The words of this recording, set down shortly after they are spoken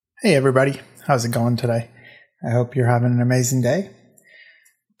Hey everybody, how's it going today? I hope you're having an amazing day.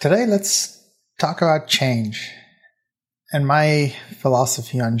 Today let's talk about change and my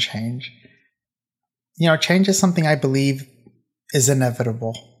philosophy on change. Change is something I believe is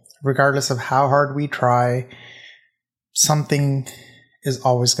inevitable. Regardless of how hard we try, something is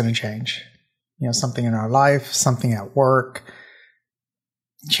always going to change. Something in our life, something at work.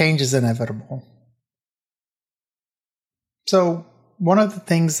 Change is inevitable. So one of the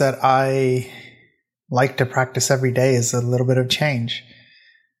things that I like to practice every day is a little bit of change.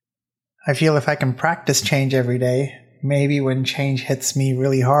 I feel if I can practice change every day, maybe when change hits me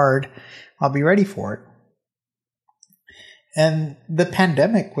really hard, I'll be ready for it. And the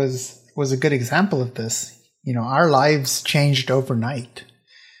pandemic was a good example of this. Our lives changed overnight.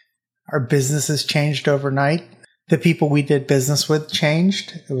 Our businesses changed overnight. The people we did business with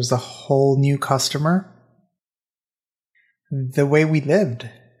changed. It was a whole new customer. The way we lived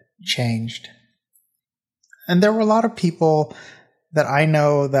changed. And there were a lot of people that I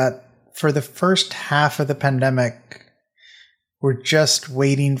know that for the first half of the pandemic were just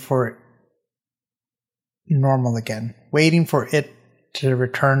waiting for normal again, waiting for it to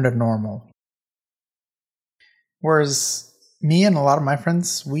return to normal. Whereas me and a lot of my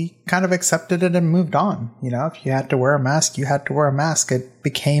friends, we kind of accepted it and moved on. If you had to wear a mask, you had to wear a mask. It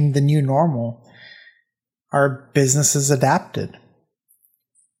became the new normal. Our businesses adapted.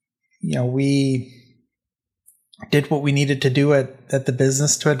 We did what we needed to do at the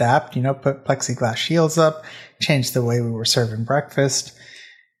business to adapt, put plexiglass shields up, changed the way we were serving breakfast.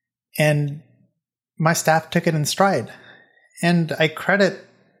 And my staff took it in stride. And I credit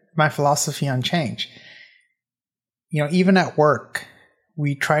my philosophy on change. Even at work,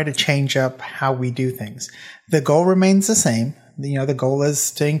 we try to change up how we do things. The goal remains the same. The goal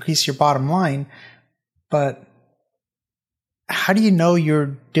is to increase your bottom line. But how do you know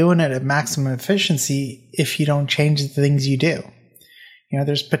you're doing it at maximum efficiency if you don't change the things you do?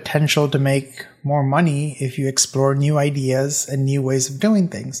 There's potential to make more money if you explore new ideas and new ways of doing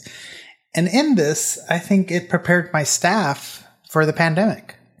things. And in this, I think it prepared my staff for the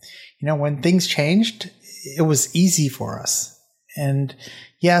pandemic. When things changed, it was easy for us. And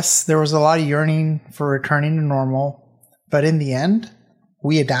yes, there was a lot of yearning for returning to normal, but in the end,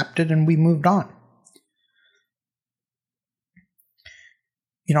 we adapted and we moved on.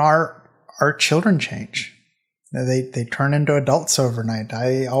 Our children change. They turn into adults overnight.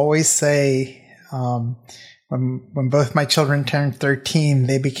 I always say, when both my children turned 13,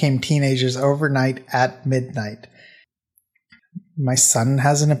 they became teenagers overnight at midnight. My son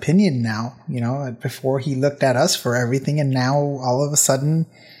has an opinion now. Before he looked at us for everything, and now all of a sudden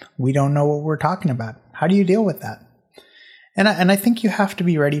we don't know what we're talking about. How do you deal with that? And I think you have to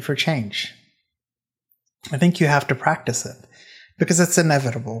be ready for change. I think you have to practice it, because it's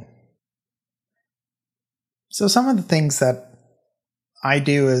inevitable. So some of the things that I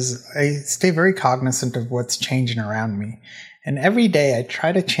do is I stay very cognizant of what's changing around me. And every day I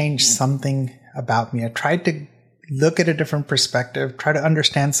try to change something about me. I try to look at a different perspective, try to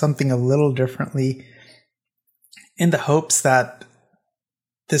understand something a little differently, in the hopes that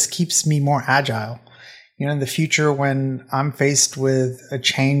this keeps me more agile. In the future, when I'm faced with a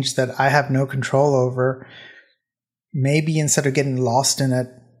change that I have no control over, maybe instead of getting lost in it,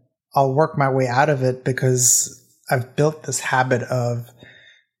 I'll work my way out of it, because I've built this habit of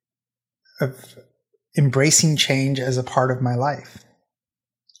embracing change as a part of my life.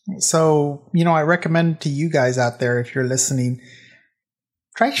 So, I recommend to you guys out there, if you're listening,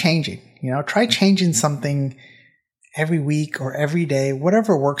 try changing. Try changing something every week or every day,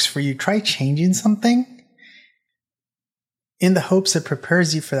 whatever works for you. Try changing something in the hopes it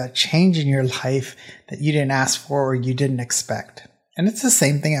prepares you for that change in your life that you didn't ask for or you didn't expect. And it's the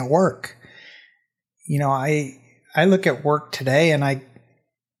same thing at work. I look at work today, and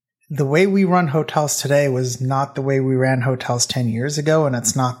the way we run hotels today was not the way we ran hotels 10 years ago, and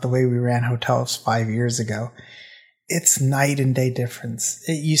it's not the way we ran hotels 5 years ago. It's night and day difference.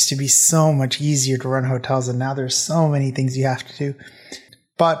 It used to be so much easier to run hotels, and now there's so many things you have to do.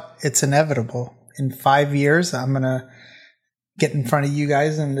 But it's inevitable. In 5 years, I'm going to get in front of you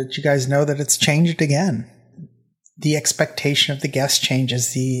guys and let you guys know that it's changed again. The expectation of the guests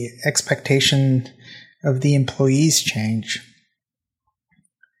changes. The expectation of the employees change.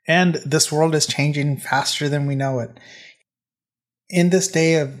 And this world is changing faster than we know it. In this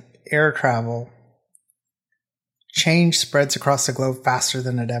day of air travel, change spreads across the globe faster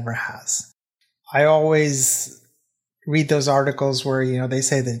than it ever has. I always read those articles where, they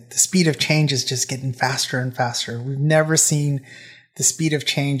say that the speed of change is just getting faster and faster. We've never seen the speed of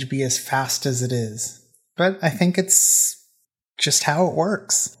change be as fast as it is. But I think it's just how it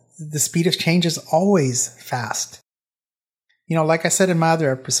works. the speed of change is always fast. Like I said in my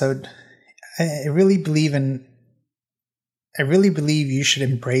other episode, I really believe you should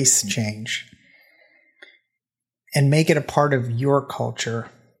embrace change and make it a part of your culture.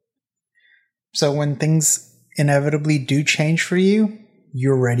 So when things inevitably do change for you,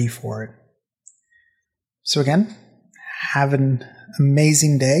 you're ready for it. So again, have an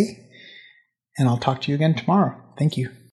amazing day, and I'll talk to you again tomorrow. Thank you.